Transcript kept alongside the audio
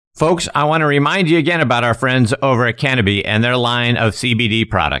Folks, I want to remind you again about our friends over at Canopy and their line of CBD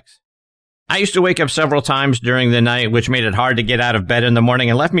products. I used to wake up several times during the night, which made it hard to get out of bed in the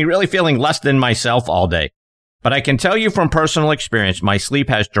morning and left me really feeling less than myself all day. But I can tell you from personal experience, my sleep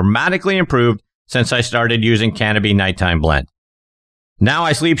has dramatically improved since I started using Canopy Nighttime Blend. Now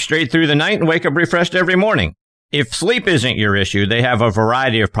I sleep straight through the night and wake up refreshed every morning. If sleep isn't your issue, they have a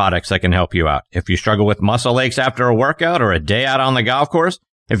variety of products that can help you out. If you struggle with muscle aches after a workout or a day out on the golf course,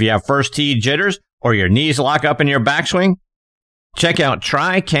 if you have first tee jitters or your knees lock up in your backswing, check out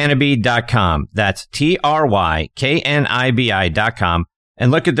trycanopy.com. That's TRYKNIBI.com and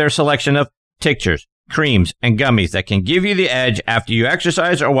look at their selection of tinctures, creams, and gummies that can give you the edge after you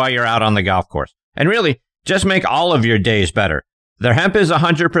exercise or while you're out on the golf course. And really, just make all of your days better. Their hemp is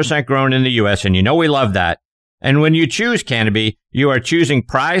 100% grown in the U.S., and you know we love that. And when you choose Canopy, you are choosing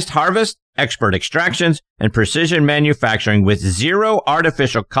prized harvest, expert extractions, and precision manufacturing with zero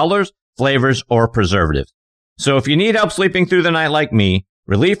artificial colors, flavors, or preservatives. So if you need help sleeping through the night like me,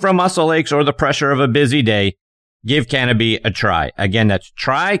 relief from muscle aches, or the pressure of a busy day, give Canopy a try. Again, that's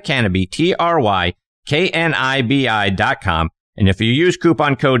trycanopy, TRYKNIBI.com. And if you use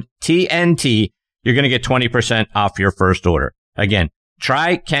coupon code TNT, you're going to get 20% off your first order. Again,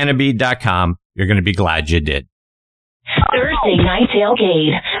 trycanopy.com. You're going to be glad you did. Thursday Night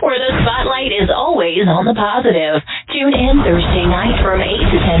Tailgate, where the spotlight is always on the positive. Tune in Thursday night from 8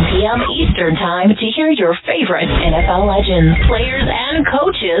 to 10 p.m. Eastern Time to hear your favorite NFL legends, players, and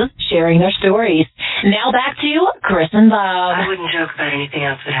coaches sharing their stories. Now back to Chris and Bob. I wouldn't joke about anything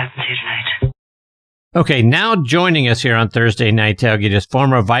else that happens here tonight. Okay, now joining us here on Thursday Night Tailgate is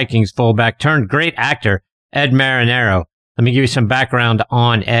former Vikings fullback turned great actor, Ed Marinaro. Let me give you some background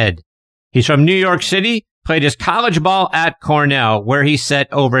on Ed. He's from New York City, played his college ball at Cornell, where he set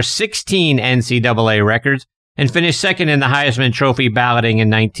over 16 NCAA records and finished second in the Heisman Trophy balloting in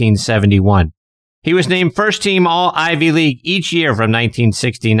 1971. He was named first team All-Ivy League each year from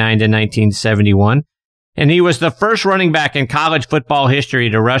 1969 to 1971, and he was the first running back in college football history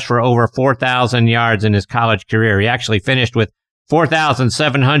to rush for over 4,000 yards in his college career. He actually finished with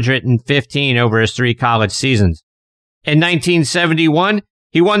 4,715 over his 3 college seasons. In 1971,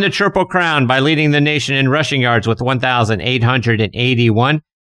 he won the Triple Crown by leading the nation in rushing yards with 1,881.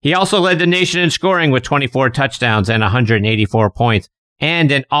 He also led the nation in scoring with 24 touchdowns and 184 points,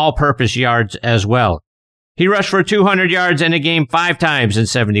 and in all-purpose yards as well. He rushed for 200 yards in a game 5 times in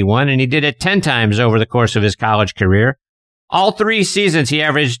 71, and he did it 10 times over the course of his college career. All 3 seasons, he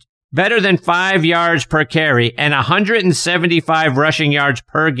averaged better than 5 yards per carry and 175 rushing yards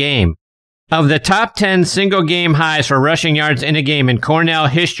per game. Of the top 10 single-game highs for rushing yards in a game in Cornell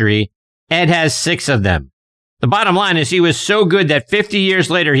history, Ed has 6 of them. The bottom line is he was so good that 50 years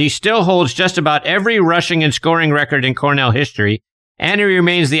later, he still holds just about every rushing and scoring record in Cornell history, and he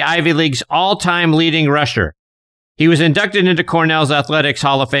remains the Ivy League's all-time leading rusher. He was inducted into Cornell's Athletics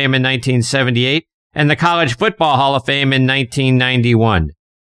Hall of Fame in 1978 and the College Football Hall of Fame in 1991.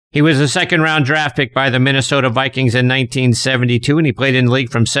 He was a second-round draft pick by the Minnesota Vikings in 1972, and he played in the league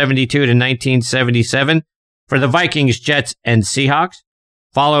from 72 to 1977 for the Vikings, Jets, and Seahawks.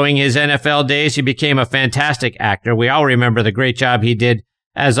 Following his NFL days, he became a fantastic actor. We all remember the great job he did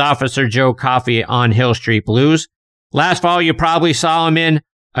as Officer Joe Coffey on Hill Street Blues. Last fall, you probably saw him in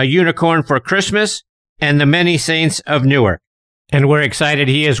A Unicorn for Christmas and The Many Saints of Newark. And we're excited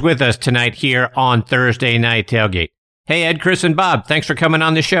he is with us tonight here on Thursday Night Tailgate. Hey, Ed, Chris, and Bob, thanks for coming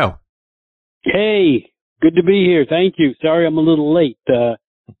on the show. Hey, good to be here. Thank you. Sorry I'm a little late.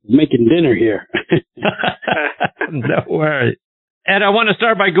 Making dinner here. No worries. Ed, I want to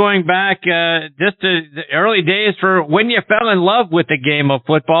start by going back just to the early days for when you fell in love with the game of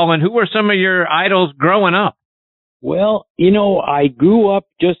football, and who were some of your idols growing up? Well, I grew up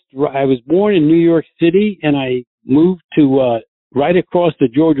I was born in New York City, and I moved to right across the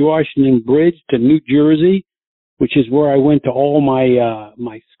George Washington Bridge to New Jersey, which is where I went to all my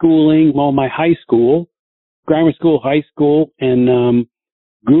my schooling, all my high school, grammar school, high school, and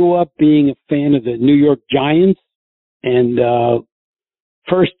grew up being a fan of the New York Giants. And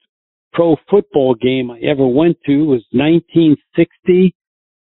first pro football game I ever went to was 1960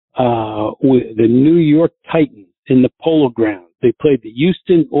 with the New York Titans in the Polo Grounds. They played the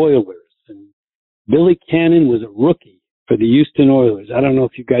Houston Oilers, and Billy Cannon was a rookie for the Houston Oilers. I don't know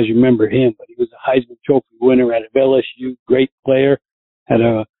if you guys remember him, but he was a Heisman Trophy winner out of LSU, great player, had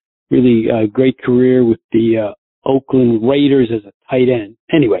a really great career with the Oakland Raiders as a tight end.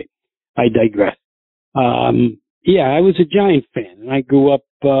 Anyway, I digress. Yeah, I was a Giant fan, and I grew up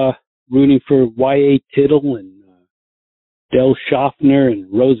rooting for Y.A. Tittle and Del Schaffner and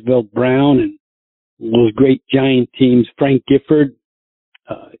Roosevelt Brown and those great Giant teams, Frank Gifford.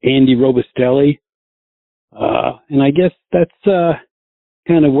 Andy Robustelli. And I guess that's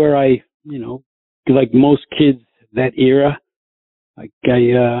kind of where I, like most kids that era, I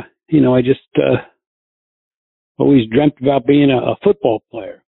just always dreamt about being a football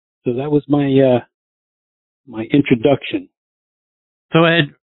player. So that was my introduction. So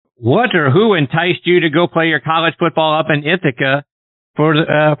Ed, what or who enticed you to go play your college football up in Ithaca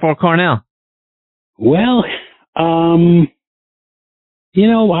for Cornell? Well, I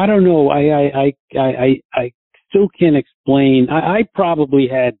don't know. I still can't explain. I probably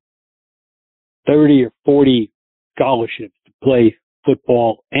had 30 or 40 scholarships to play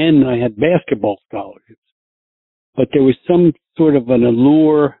football, and I had basketball scholarships. But there was some sort of an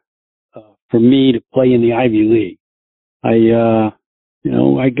allure for me to play in the Ivy League. I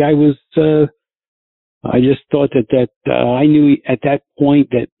just thought that I knew at that point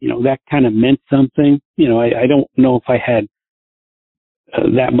that, that kind of meant something. I don't know if I had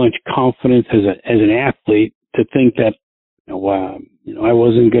that much confidence as an athlete to think that, I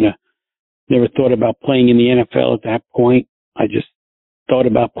wasn't never thought about playing in the NFL at that point. I just thought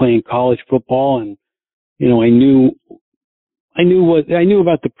about playing college football, and, I knew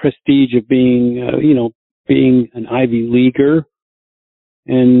about the prestige of being an Ivy Leaguer,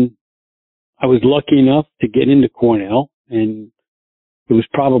 and I was lucky enough to get into Cornell, and it was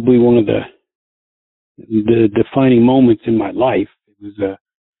probably one of the defining moments in my life. It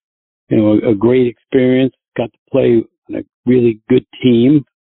was a great experience. Got to play on a really good team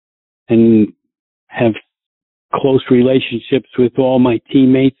and have close relationships with all my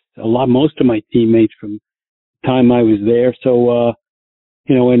teammates. Most of my teammates from the time I was there. So,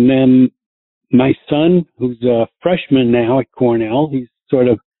 and then my son, who's a freshman now at Cornell, he's sort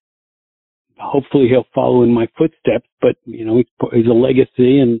of, hopefully he'll follow in my footsteps, but, he's a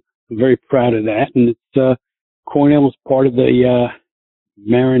legacy, and I'm very proud of that. And it's, Cornell is part of the,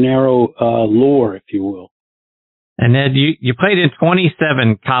 Marinaro, lore, if you will. And Ed, you played in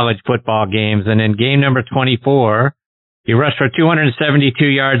 27 college football games, and in game number 24, you rushed for 272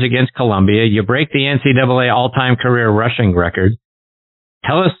 yards against Columbia. You break the NCAA all-time career rushing record.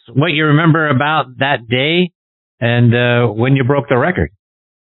 Tell us what you remember about that day and when you broke the record.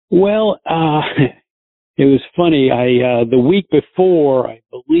 Well, it was funny. The week before, I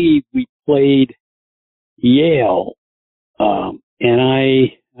believe we played Yale, and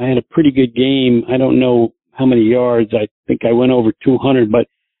I had a pretty good game. I don't know how many yards. I think I went over 200, but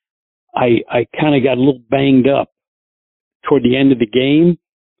I kind of got a little banged up toward the end of the game,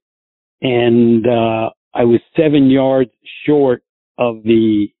 and I was 7 yards short of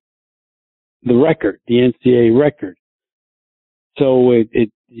the record, the NCAA record. So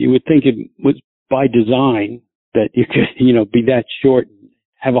you would think it was by design that you could, be that short and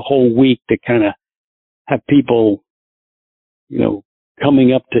have a whole week to kind of have people,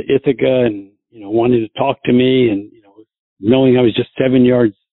 coming up to Ithaca and, wanting to talk to me and, knowing I was just 7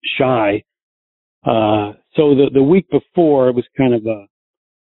 yards shy. So the week before, it was kind of a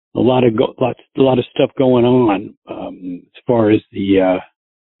lot of stuff going on, as far as the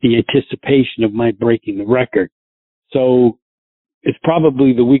anticipation of my breaking the record. So it's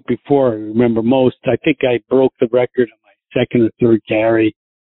probably the week before I remember most. I think I broke the record on my second or third carry,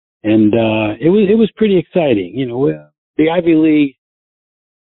 and it was pretty exciting. The Ivy League,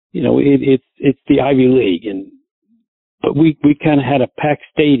 it's the Ivy League, but we kind of had a packed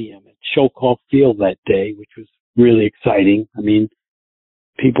stadium at Shokoff Field that day, which was really exciting. I mean,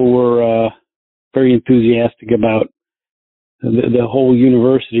 people were very enthusiastic about the whole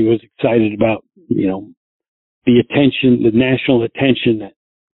university was excited about the attention, the national attention that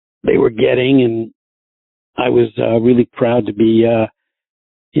they were getting, and I was really proud to be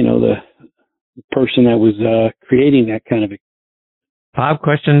the person that was creating that kind of. Bob,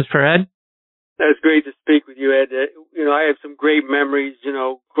 questions for Ed? That's great to speak with you, Ed. I have some great memories,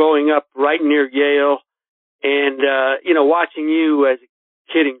 growing up right near Yale and, watching you as a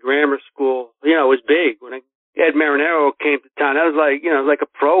kid in grammar school, it was big. When Ed Marinaro came to town, that was like a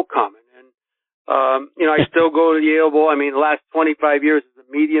pro coming. And, I still go to Yale Bowl. I mean, the last 25 years as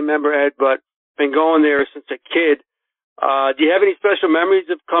a media member, Ed, but been going there since a kid. Do you have any special memories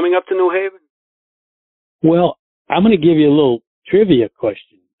of coming up to New Haven? Well, I'm going to give you a little trivia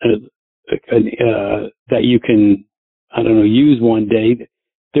question that you can, use one day.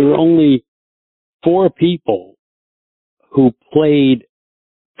 There were only 4 people who played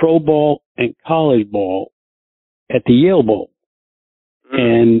pro ball and college ball at the Yale Bowl.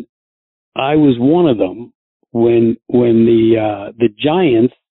 And I was one of them when the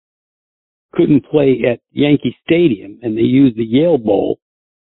Giants couldn't play at Yankee Stadium and they used the Yale Bowl.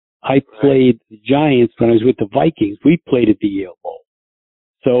 I played the Giants when I was with the Vikings. We played at the Yale Bowl.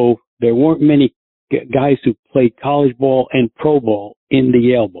 So there weren't many guys who played college ball and pro ball in the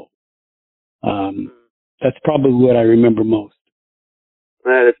Yale Bowl. That's probably what I remember most.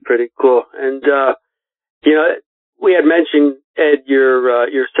 That is pretty cool. And, we had mentioned, Ed,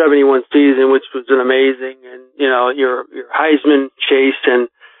 your 71 season, which was an amazing, and, your Heisman chase. And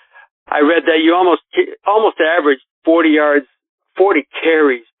I read that you almost averaged 40 yards, 40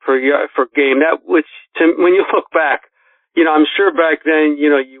 carries per game. When you look back, I'm sure back then,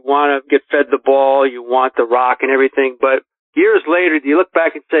 you want to get fed the ball, you want the rock and everything. But years later, do you look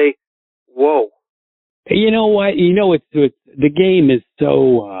back and say, whoa? You know what? It's the game is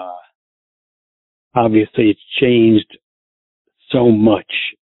so, obviously it's changed so much,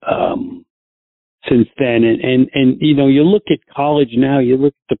 since then. And, you look at college now, you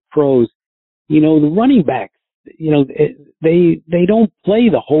look at the pros, the running backs, they don't play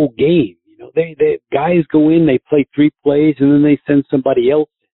the whole game. They guys go in, they play 3 plays, and then they send somebody else.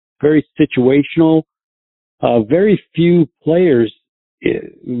 Very situational. Very few players,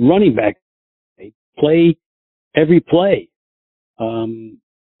 running back, they play every play,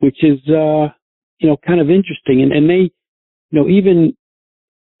 which is, kind of interesting. And they, even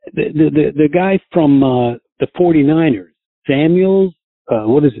the guy from, the 49ers, Samuels,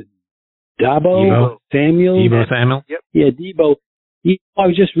 what is it? Debo Samuel. Yep. Yeah, Debo. I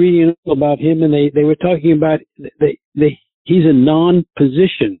was just reading about him, and they were talking about he's a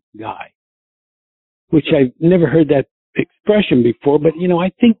non-position guy, which I've never heard that expression before. But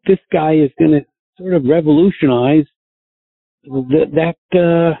I think this guy is going to sort of revolutionize that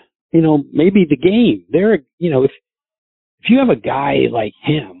maybe the game. If you have a guy like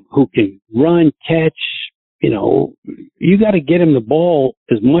him who can run, catch, you got to get him the ball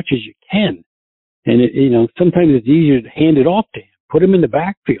as much as you can. And, sometimes it's easier to hand it off to him, put him in the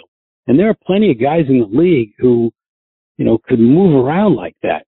backfield. And there are plenty of guys in the league who, could move around like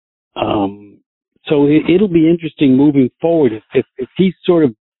that. So it'll be interesting moving forward if he's sort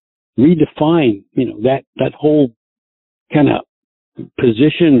of redefined, that whole kind of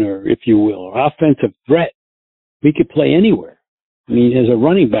position, or if you will, or offensive threat. We could play anywhere. I mean, as a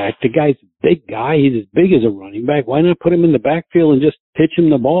running back, the guy's a big guy. He's as big as a running back. Why not put him in the backfield and just pitch him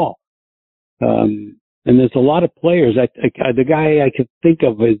the ball? And there's a lot of players. The guy I could think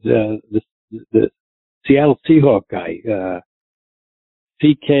of is the Seattle Seahawks guy,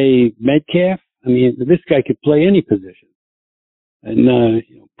 CK Metcalf. I mean, this guy could play any position. And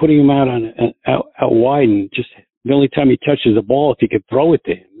putting him out wide, and just the only time he touches the ball, if you could throw it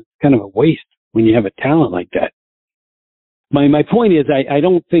to him, it's kind of a waste when you have a talent like that. My point is, I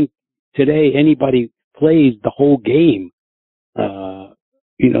don't think today anybody plays the whole game.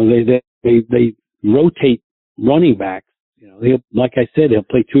 They rotate running backs. Like I said, they'll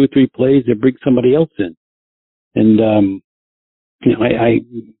play 2 or 3 plays. They'll bring somebody else in. And,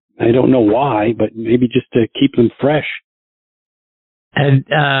 I don't know why, but maybe just to keep them fresh. And,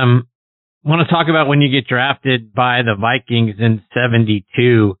 want to talk about when you get drafted by the Vikings in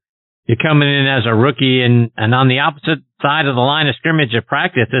 72. You're coming in as a rookie and on the opposite side of the line of scrimmage at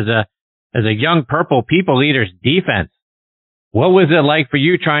practice as a young Purple People Eaters defense. What was it like for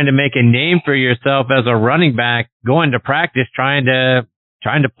you trying to make a name for yourself as a running back, going to practice, trying to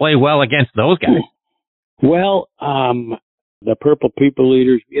play well against those guys? Well, the Purple People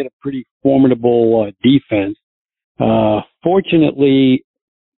Eaters, we had a pretty formidable defense. Fortunately,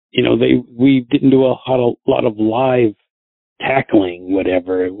 we didn't do a lot of live tackling,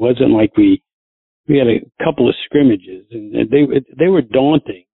 whatever. It wasn't like we had a couple of scrimmages, and they were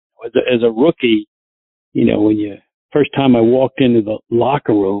daunting. As a rookie, when first time I walked into the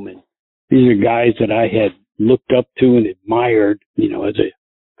locker room, and these are guys that I had looked up to and admired, as a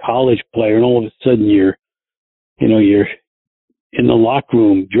college player, and all of a sudden you're in the locker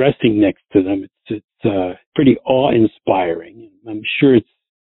room dressing next to them. It's pretty awe-inspiring. I'm sure it's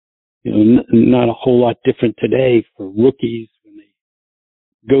not a whole lot different today for rookies when they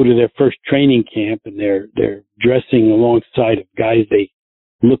go to their first training camp and they're dressing alongside of guys they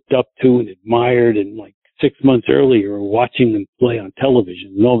looked up to and admired, and like 6 months earlier or watching them play on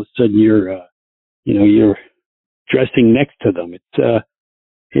television, and all of a sudden you're dressing next to them.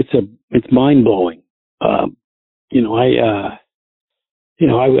 It's mind blowing. I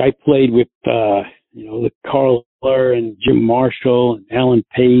played with the Carl Miller and Jim Marshall and Alan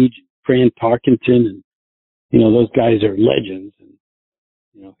Page, and Fran Tarkenton, and those guys are legends. And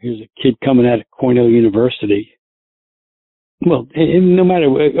here's a kid coming out of Cornell University. Well, and no matter,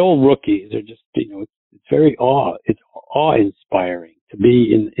 all rookies are just it's very awe-inspiring to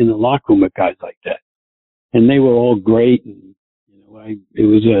be in the locker room with guys like that. And they were all great, and it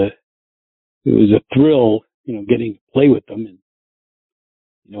was a thrill, getting to play with them. And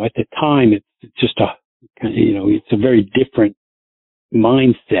at the time, it's just it's a very different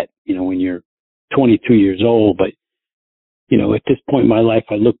mindset, when you're 22 years old. But, at this point in my life,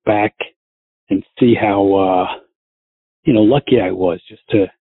 I look back and see how, lucky I was just to,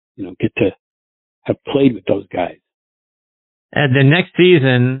 get to have played with those guys. And the next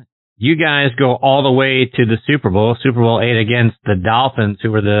season, you guys go all the way to the Super Bowl 8 against the Dolphins,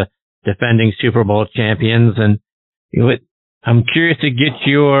 who were the defending Super Bowl champions. And I'm curious to get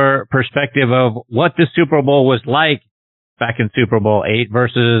your perspective of what the Super Bowl was like back in Super Bowl 8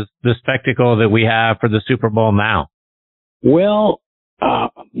 versus the spectacle that we have for the Super Bowl now. Well,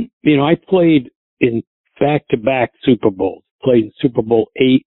 I played in back-to-back Super Bowls. Played in Super Bowl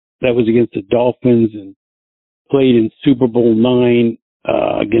 8, that was against the Dolphins, and played in Super Bowl 9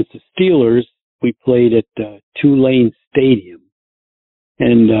 against the Steelers. We played at Tulane Stadium.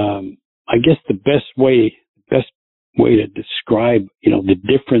 And I guess the best way to describe, the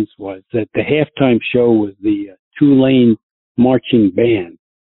difference was that the halftime show was the Tulane marching band.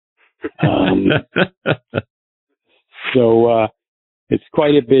 So it's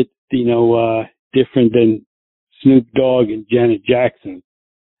quite a bit, different than Snoop Dogg and Janet Jackson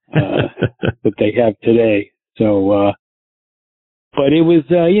that they have today. So, but it was,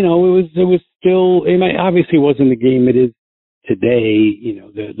 it was still, and obviously wasn't the game it is today.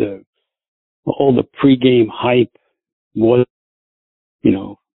 All the pregame hype was,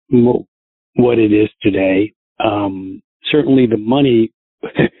 what it is today. Certainly the money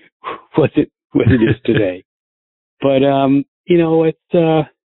wasn't what it is today. But, it's,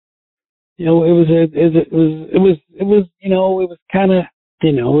 it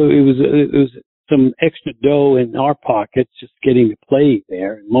was some extra dough in our pockets just getting to play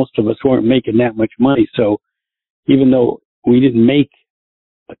there. And most of us weren't making that much money. So even though we didn't make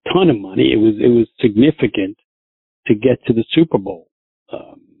a ton of money, it was significant to get to the Super Bowl.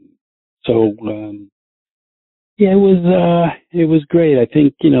 It was great. I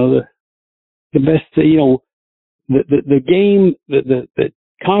think, the best, the game, the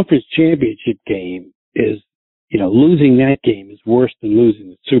conference championship game is, losing that game is worse than losing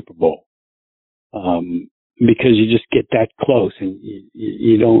the Super Bowl. Because you just get that close and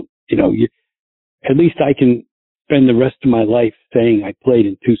you don't, at least I can spend the rest of my life saying I played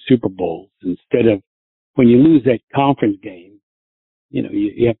in 2 Super Bowls instead of when you lose that conference game,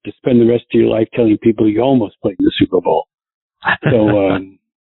 you have to spend the rest of your life telling people you almost played in the Super Bowl. So,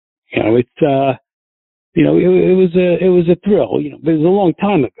 it's, it was a thrill, but it was a long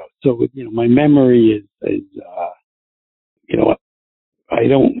time ago. So, my memory is I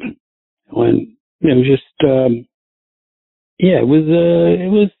don't, when, just, it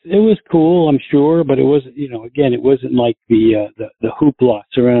was cool, I'm sure, but it wasn't, again, it wasn't like the hoopla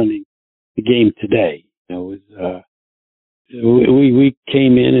surrounding the game today. It was, we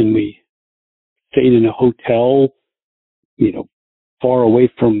came in and we stayed in a hotel, far away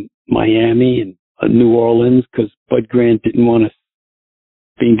from Miami and New Orleans because Bud Grant didn't want us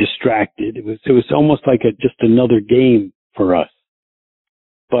being distracted. It was almost like just another game for us.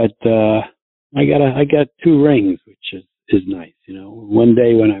 But I got 2 rings, which is nice. One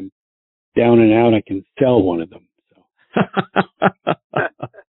day when I'm down and out, I can sell one of them. So.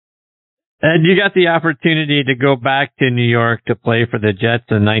 And you got the opportunity to go back to New York to play for the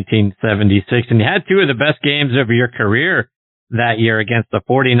Jets in 1976, and you had 2 of the best games of your career that year against the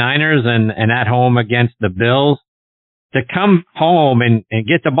 49ers and at home against the Bills. To come home and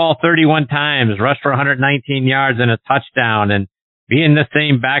get the ball 31 times, rush for 119 yards and a touchdown, and be in the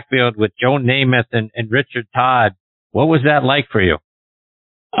same backfield with Joe Namath and Richard Todd, what was that like for you?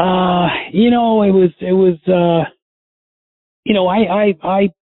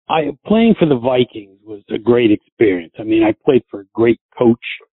 I playing for the Vikings was a great experience. I mean, I played for a great coach,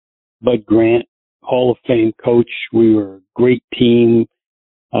 Bud Grant, Hall of Fame coach. We were a great team.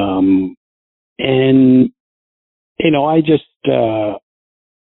 I just,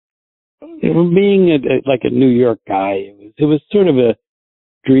 being like a New York guy, it was sort of a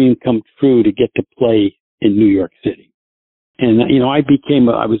dream come true to get to play in New York City. And,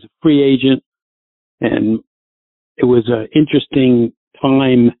 I was a free agent, and it was an interesting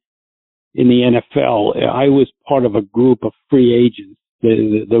time in the NFL. I was part of a group of free agents.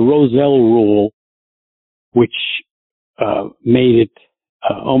 The Rozelle rule, which made it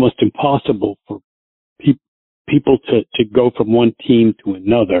almost impossible for people to go from one team to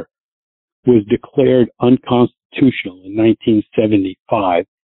another, was declared unconstitutional in 1975.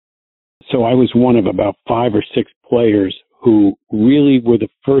 So I was one of about 5 or 6 players who really were the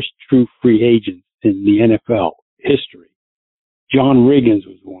first true free agents in the NFL history. John Riggins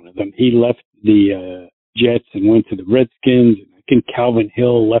was one of them. He left the Jets and went to the Redskins. And I think Calvin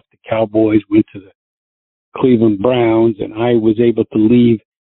Hill left the Cowboys, went to the Cleveland Browns, and I was able to leave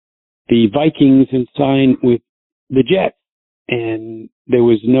the Vikings and sign with the Jets. And there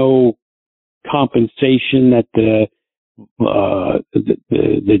was no compensation that the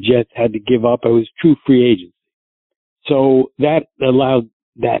Jets had to give up. It was true free agency. So that allowed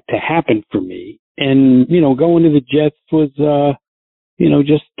that to happen for me. And, going to the Jets was,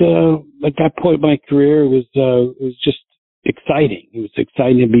 just at that point in my career, it was just exciting. It was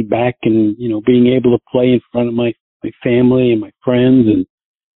exciting to be back and, being able to play in front of my family and my friends, and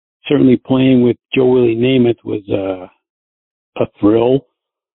certainly playing with Joe Willie Namath was a thrill.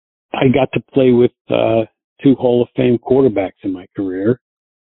 I got to play with two Hall of Fame quarterbacks in my career,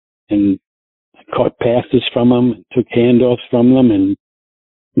 and I caught passes from them and took handoffs from them, and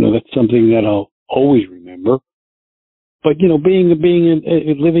that's something that I'll always remember. But living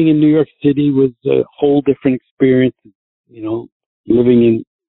in New York City was a whole different experience. Living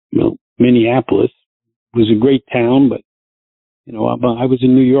in Minneapolis was a great town, but I was a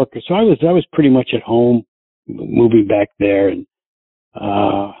New Yorker, so I was pretty much at home moving back there. And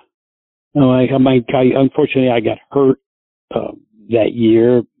unfortunately I got hurt that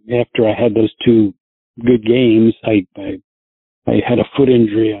year after I had those two good games. I had a foot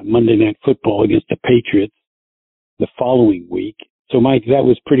injury on Monday Night Football against the Patriots the following week. So that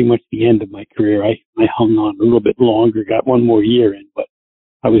was pretty much the end of my career. I hung on a little bit longer, got one more year in, but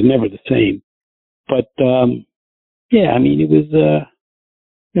I was never the same. But it was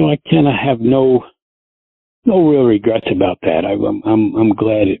I kind of have no real regrets about that. I'm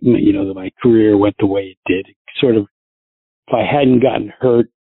glad that my career went the way it did. Sort of, if I hadn't gotten hurt,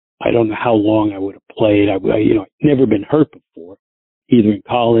 I don't know how long I would have played. I'd never been hurt before, either in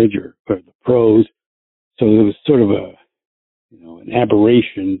college or the pros. So it was sort of an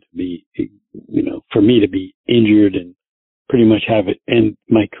aberration to be, for me to be injured and pretty much have it end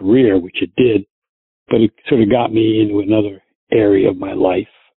my career, which it did. But it sort of got me into another area of my life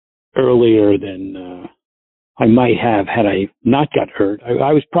earlier than I might have had I not got hurt.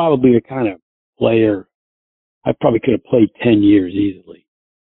 I was probably the kind of player, I probably could have played 10 years easily.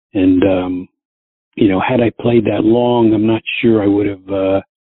 And, had I played that long, I'm not sure I would have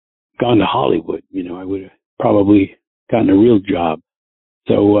gone to Hollywood. I would have probably gotten a real job.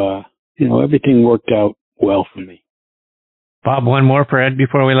 So, everything worked out well for me. Bob, one more for Ed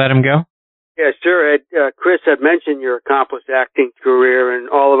before we let him go? Yeah, sure, Ed. Chris had mentioned your accomplished acting career, and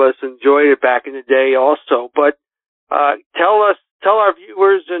all of us enjoyed it back in the day also. But tell our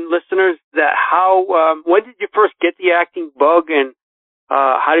viewers and listeners that when did you first get the acting bug, and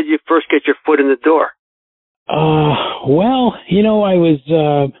how did you first get your foot in the door?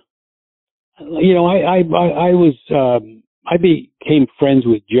 I became friends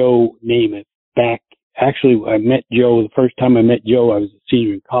with Joe Namath back. Actually, I met Joe the first time I met Joe. I was a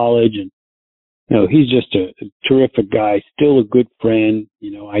senior in college, and he's just a terrific guy. Still a good friend.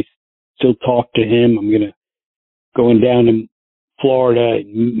 I still talk to him. I'm going down to Florida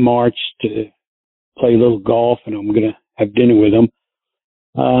in March to play a little golf, and I'm gonna have dinner with him.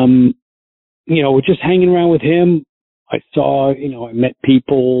 Just hanging around with him. I saw, I met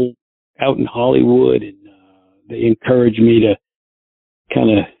people out in Hollywood, and they encouraged me to kind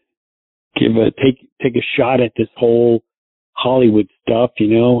of take a shot at this whole Hollywood stuff.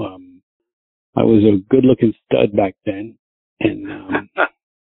 I was a good-looking stud back then, and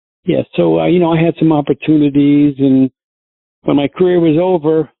so I had some opportunities, and when my career was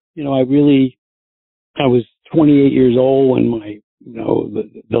over, I was 28 years old when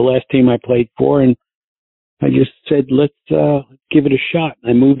the last team I played for, and I just said, let's give it a shot.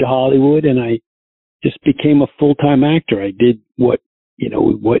 I moved to Hollywood, and I just became a full-time actor. I did what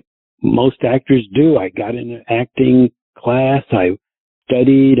most actors do. I got in an acting class. I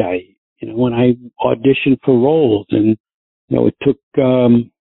studied. When I auditioned for roles, and it took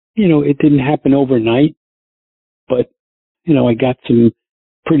it didn't happen overnight, but I got some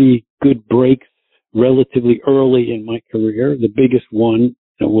pretty good breaks relatively early in my career. The biggest one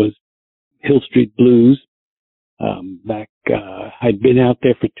was Hill Street Blues. I'd been out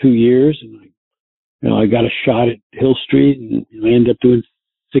there for 2 years, and I got a shot at Hill Street, and I ended up doing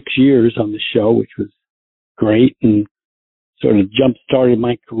 6 years on the show, which was great, and sort of jump-started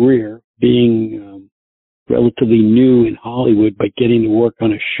my career being relatively new in Hollywood by getting to work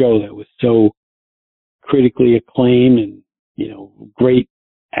on a show that was so critically acclaimed, and great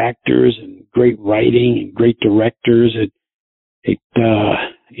actors and great writing and great directors. It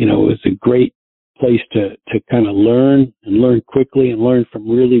was a great place to kind of learn quickly and learn from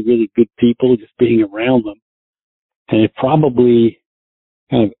really, really good people, just being around them. And it probably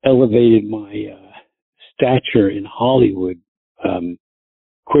kind of elevated my stature in Hollywood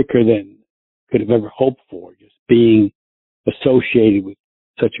quicker than could have ever hoped for. Just being associated with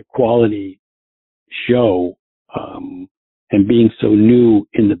such a quality show, and being so new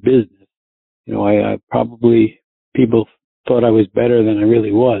in the business. You know, I probably, people thought I was better than I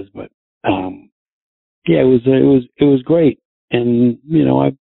really was, but, yeah, it was great. And, you know,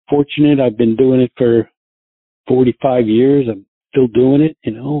 I'm fortunate. I've been doing it for 45 years. I'm still doing it,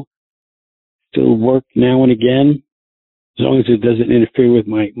 you know, still work now and again. As long as it doesn't interfere with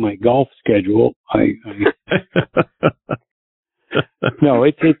my golf schedule, no,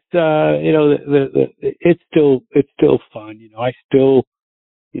 it's you know, it's still fun. You know, I still,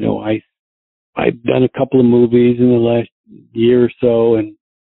 you know, I've done a couple of movies in the last year or so, and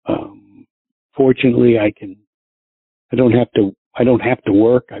fortunately, I don't have to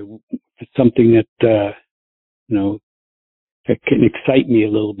work. It's something that you know, that can excite me a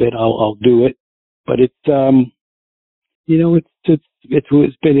little bit. I'll do it, but it's you know, it's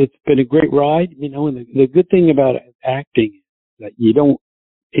been a great ride. You know, and the good thing about acting is that you don't,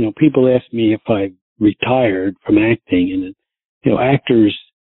 you know, people ask me if I retired from acting, and you know, actors,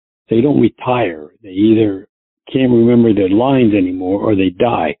 they don't retire. They either can't remember their lines anymore or they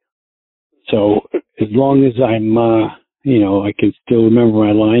die. So as long as I'm, you know, I can still remember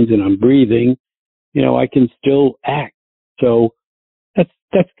my lines and I'm breathing, you know, I can still act. So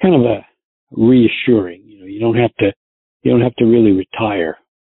that's kind of a reassuring. You know, you don't have to really retire.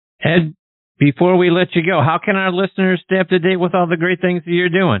 Ed, before we let you go, how can our listeners stay up to date with all the great things that you're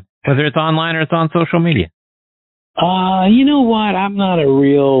doing, whether it's online or it's on social media? You know what? I'm not a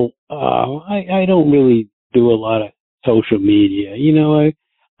real, I don't really do a lot of social media. You know,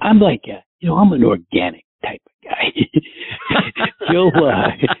 I'm like you know, I'm an organic type of guy. I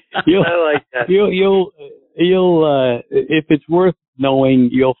like that. You'll, if it's worth knowing,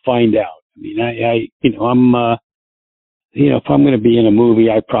 you'll find out. I mean, you know, I'm, you know, if I'm going to be in a movie,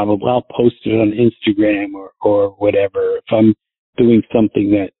 I'll post it on Instagram or whatever. If I'm doing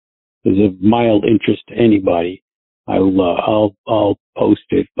something that is of mild interest to anybody, I'll post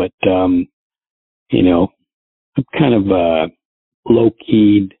it. But, you know, I'm kind of a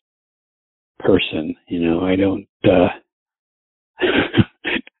low-keyed person. You know, I don't,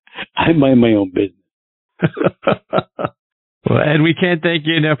 I mind my own business. Well, Ed, we can't thank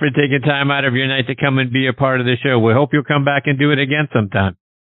you enough for taking time out of your night to come and be a part of the show. We hope you'll come back and do it again sometime.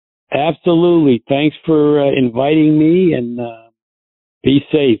 Absolutely. Thanks for inviting me, and be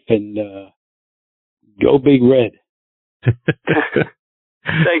safe, and go Big Red.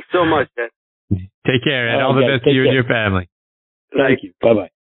 Thanks so much, Ed. Take care, Ed. All the best to you and your family. Thank you.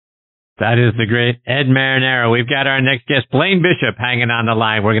 Bye-bye. That is the great Ed Marinaro. We've got our next guest, Blaine Bishop, hanging on the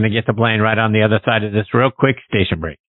line. We're going to get to Blaine right on the other side of this real quick station break.